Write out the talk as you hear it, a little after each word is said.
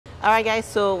Alright guys,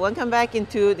 so welcome back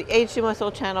into the HD Muscle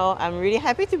channel. I'm really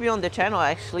happy to be on the channel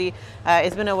actually.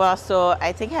 It's been a while, so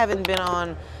I think I haven't been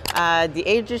on the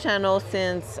HD channel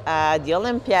since the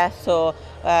Olympia, so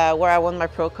where I won my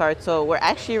pro card. So we're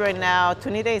actually right now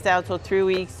 20 days out, so 3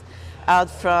 weeks out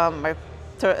from my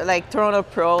Toronto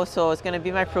Pro, so it's gonna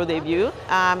be my pro debut.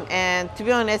 And to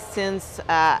be honest, since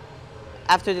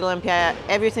after the Olympia,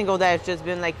 every single day I've just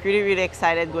been like really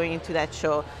excited going into that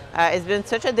show. It's been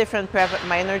such a different prep.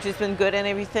 My energy's been good and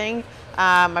everything.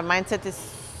 My mindset is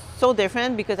so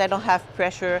different because I don't have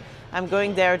pressure. I'm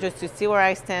going there just to see where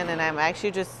I stand, and I'm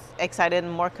actually just excited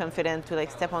and more confident to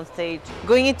like step on stage.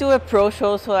 Going into a pro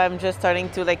show, so I'm just starting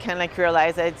to like kind of like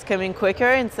realize that it's coming quicker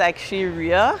and it's actually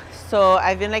real. So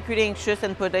I've been like really anxious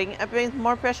and putting a bit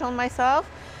more pressure on myself.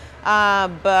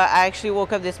 But I actually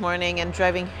woke up this morning and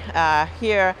driving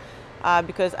here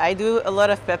because I do a lot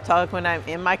of pep talk when I'm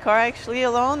in my car actually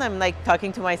alone. I'm like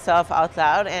talking to myself out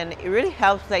loud, and it really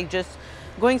helps like just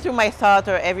going through my thoughts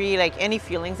or any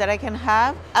feelings that I can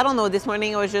have. I don't know, this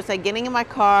morning I was just like getting in my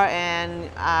car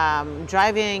and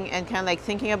driving and kind of like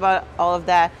thinking about all of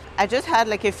that. I just had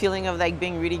like a feeling of like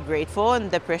being really grateful,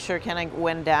 and the pressure kind of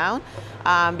went down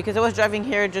because I was driving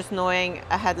here just knowing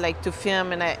I had like to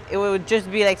film, and it would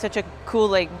just be like such a cool,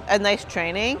 like a nice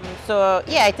training. So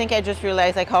yeah, I think I just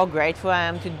realized like how grateful I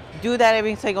am to do that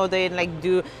every single day and like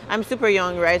I'm super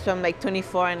young, right? So I'm like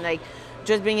 24, and like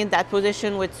just being in that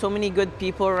position with so many good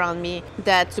people around me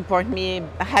that support me,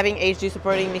 having HD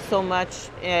supporting me so much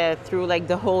through like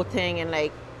the whole thing, and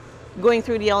like going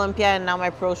through the Olympia and now my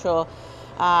pro show,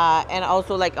 and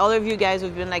also like all of you guys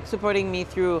who've been like supporting me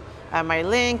through my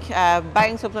link,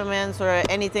 buying supplements or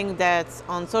anything that's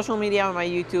on social media or my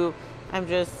YouTube. I'm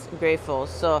just grateful.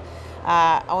 So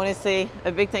I want to say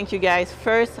a big thank you guys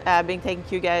first. Big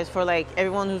thank you guys for like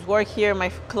everyone who's worked here, my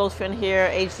close friend here,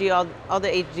 HD, all the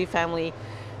HD family.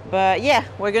 But yeah,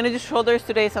 we're gonna do shoulders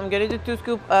today, so I'm gonna do 2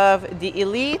 scoops of the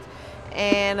Elite,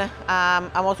 and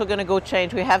I'm also gonna go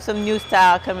change. We have some new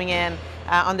style coming in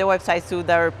on their website too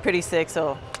that are pretty sick,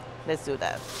 so let's do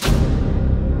that.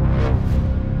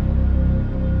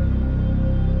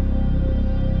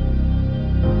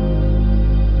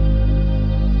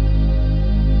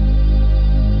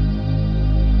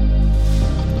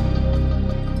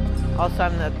 Also,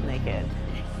 I'm not naked.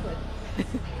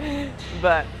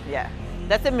 But yeah,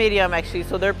 that's a medium actually,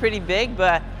 so they're pretty big,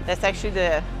 but that's actually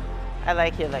I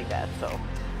like it like that. So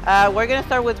we're gonna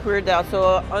start with rear delt.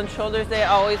 So on shoulders, they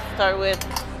always start with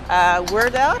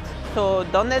rear delt, so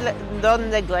don't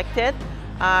neglect it.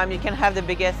 You can have the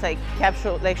biggest like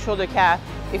shoulder cap.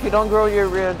 If you don't grow your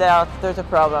rear delt, there's a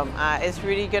problem. It's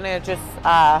really gonna just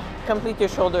complete your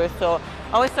shoulders. So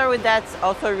always start with that. It's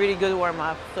also a really good warm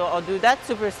up. So I'll do that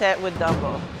superset with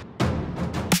dumbbell.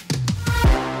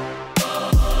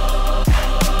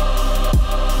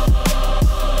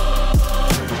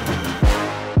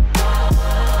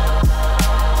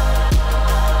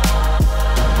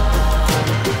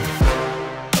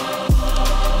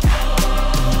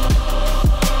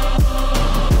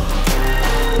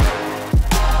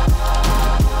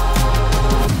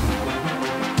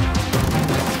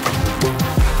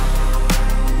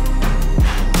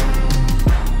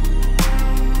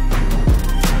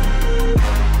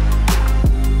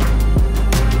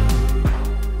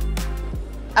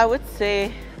 I would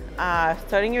say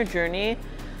starting your journey,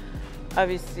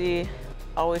 obviously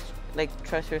always like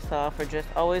trust yourself, or just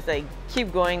always like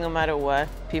keep going no matter what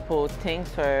people think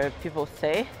or people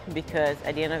say, because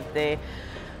at the end of the day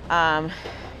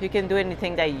you can do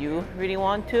anything that you really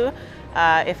want to.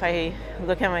 If I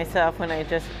look at myself when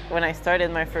I started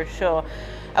my first show,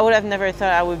 I would have never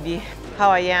thought I would be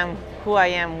how I am, who I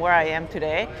am, where I am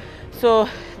today. So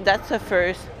that's the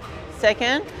first.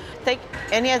 Second, take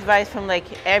any advice from like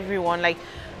everyone. Like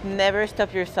never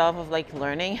stop yourself of like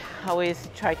learning. Always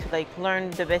try to like learn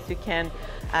the best you can.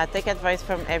 Take advice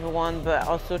from everyone, but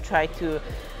also try to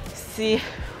see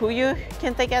who you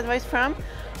can take advice from,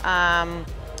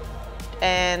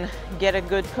 and get a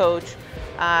good coach.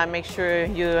 Make sure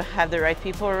you have the right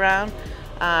people around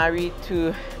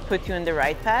to put you in the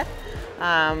right path,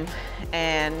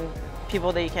 and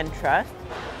people that you can trust.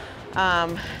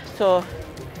 So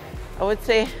I would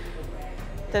say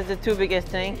that's the 2 biggest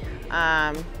things.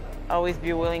 Always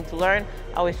be willing to learn,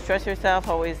 always trust yourself,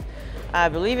 always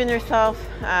believe in yourself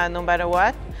no matter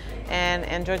what, and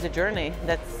enjoy the journey.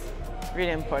 That's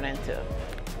really important too.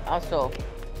 Also,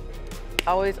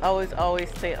 always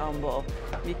stay humble,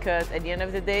 because at the end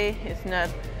of the day, it's not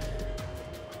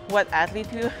what athlete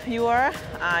you are.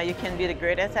 You can be the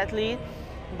greatest athlete,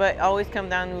 but always come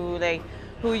down to like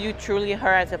who you truly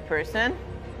are as a person,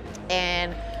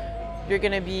 and you're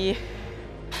gonna be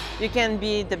you can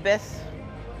be the best,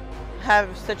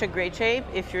 have such a great shape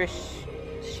if you're a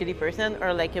shitty person,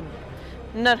 or like a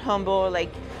not humble,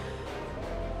 like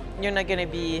you're not gonna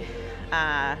be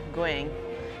going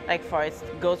like far.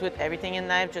 It goes with everything in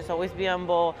life. Just always be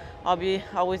humble,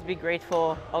 always be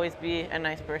grateful, always be a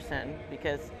nice person,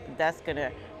 because that's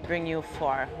gonna bring you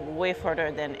far, way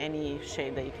further than any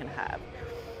shape that you can have.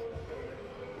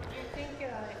 Do you think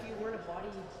if you weren't a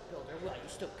bodybuilder, well, you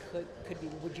still could be,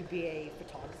 would you be a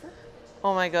photographer?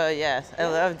 Oh my God, yes. I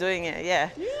love doing it, yeah.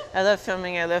 I love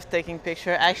filming, I love taking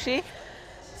pictures. Actually,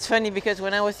 it's funny because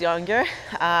when I was younger,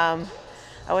 I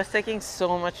was taking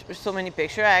so many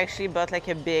pictures. I actually bought like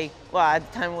a big, well,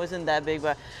 at the time it wasn't that big,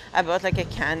 but I bought like a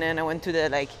Canon. I went to the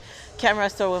like camera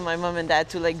store with my mom and dad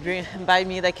to like buy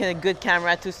me like a good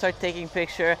camera to start taking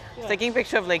picture. Yeah. Taking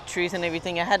picture of like trees and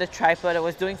everything. I had a tripod. I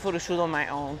was doing photo shoot on my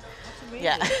own. That's amazing.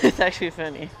 Yeah, it's actually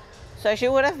funny. So actually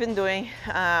what I've been doing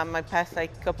my past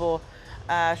like couple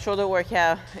shoulder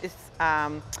workout is,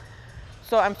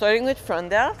 so I'm starting with front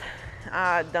delt,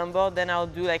 dumbbell, then I'll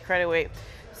do like right away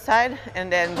side,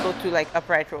 and then go to like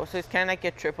upright row. So it's kind of like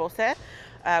a triple set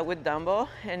with dumbbell,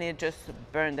 and it just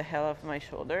burned the hell off my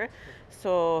shoulder.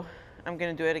 So I'm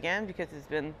gonna do it again because it's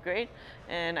been great,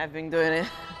 and I've been doing it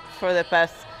for the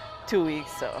past 2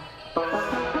 weeks. So.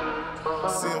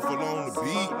 Sinful on the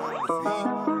beat.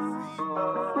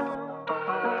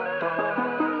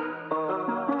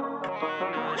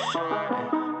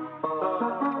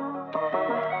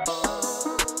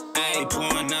 Ayy,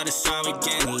 pouring out a shot, we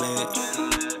getting lit.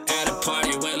 At a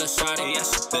party with a shawty, yeah,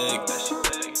 she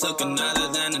thick. Took another,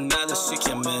 then another, she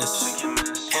can miss.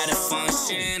 At a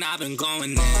function, I've been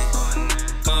going in.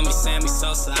 Call me Sammy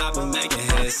Sosa, I've been making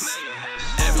hits.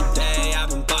 Every day, I've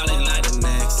been balling like the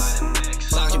next.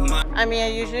 Talking my I mean, I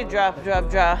usually drop,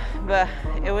 but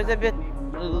it was a bit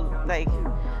like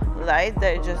light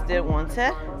that I just did one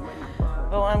set.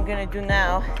 But what I'm gonna do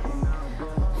now,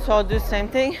 so I'll do the same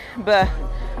thing, but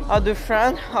I'll do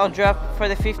front, I'll drop for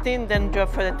the 15, then drop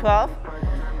for the 12.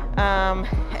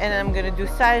 And I'm gonna do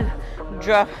side,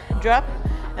 drop,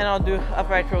 and I'll do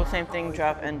upright row, same thing,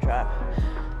 drop and drop.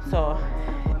 So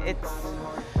it's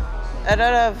a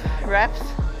lot of reps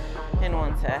in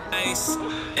one set.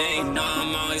 Ain't no,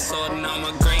 I'm always holding on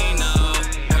my green up.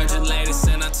 Heard your latest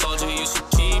and I told you you should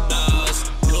keep those.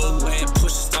 New way,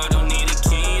 push a start, don't need a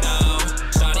keto.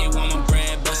 Shawty want my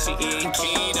bread, but she eating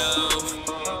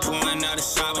keto. Pouring out a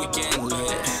shot, we getting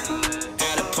lit.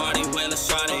 At a party with a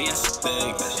shawty, yeah, she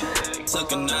thick.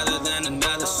 Took another, then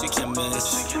another, she can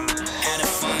miss. At a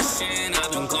function,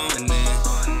 I've been going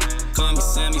in. Call me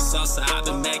Sammy Sosa, I've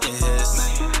been making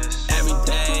hits. Every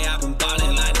day, I've been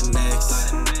balling like the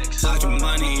next. Talking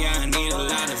money, yeah, I need a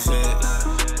lot of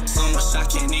it. So much I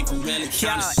can't even really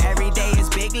count it. Every day is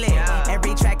big lit.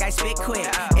 Every track I spit quick.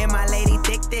 And my lady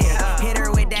thick. Hit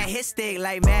her with that hit stick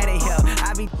like Maddie Hill.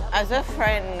 I be As of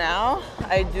right now,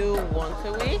 I do once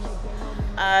a week.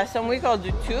 Some week I'll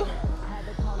do 2.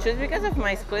 Just because of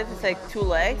my split, it's like 2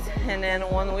 legs, and then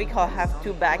 1 week I'll have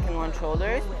 2 back and 1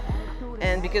 shoulders.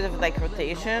 And because of like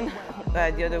rotation,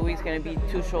 the other week's gonna be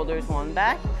 2 shoulders, 1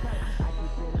 back.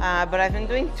 But I've been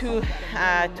doing 2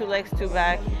 legs, 2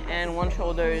 back, and 1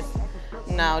 shoulders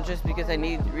now, just because I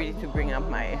need really to bring up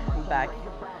my back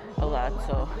a lot.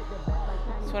 So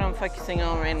that's what I'm focusing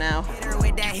on right now. hit her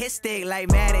with that hit stick like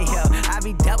Maddie Hill. I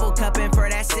be double cupping for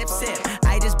that sip.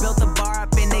 I just built a bar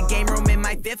up in the game room in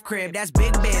my 5th crib. That's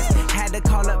big biz. Had to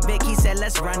call up Vic, he said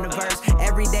let's run the verse.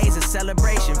 Every day's a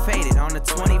celebration, faded on the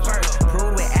 21st.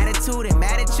 Proved with attitude and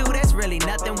attitude, that's really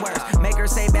nothing worse. Make her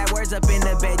say bad words up in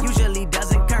the bed, usually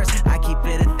doesn't curse. I keep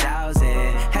it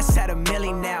 1,000, that's at a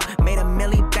milli now. Made a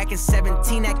milli back in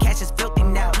 17, that cash is filthy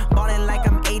now. Ballin' like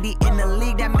I'm 80 in the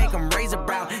league, that make them raise a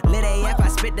brow. Lit AF, I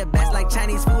spit the best like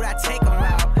Chinese food, I take them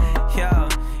out. Yeah,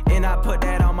 and I put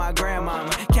that on my grandmama.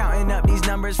 Counting up these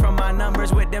numbers from my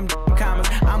numbers with them commas.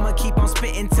 I'ma keep on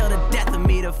spitting till the death of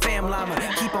me, the fam llama.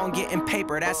 Keep on getting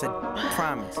paper, that's a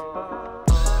promise.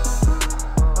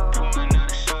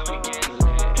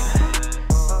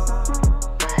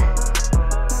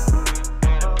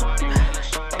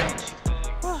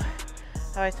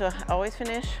 All right, so I always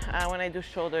finish when I do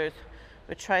shoulders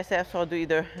with triceps. So I'll do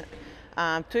either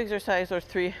 2 exercises or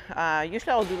 3.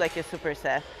 Usually I'll do like a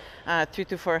superset, 3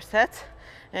 to 4 sets.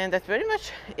 And that's pretty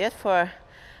much it for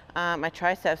my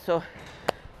triceps. So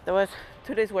that was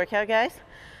today's workout, guys.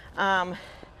 As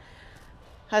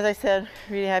I said,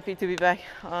 really happy to be back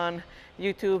on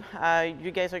YouTube.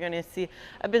 You guys are gonna see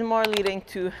a bit more leading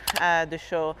to the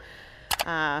show.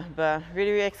 But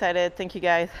really, really excited. Thank you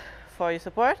guys for your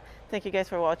support. Thank you guys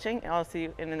for watching, and I'll see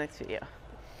you in the next video.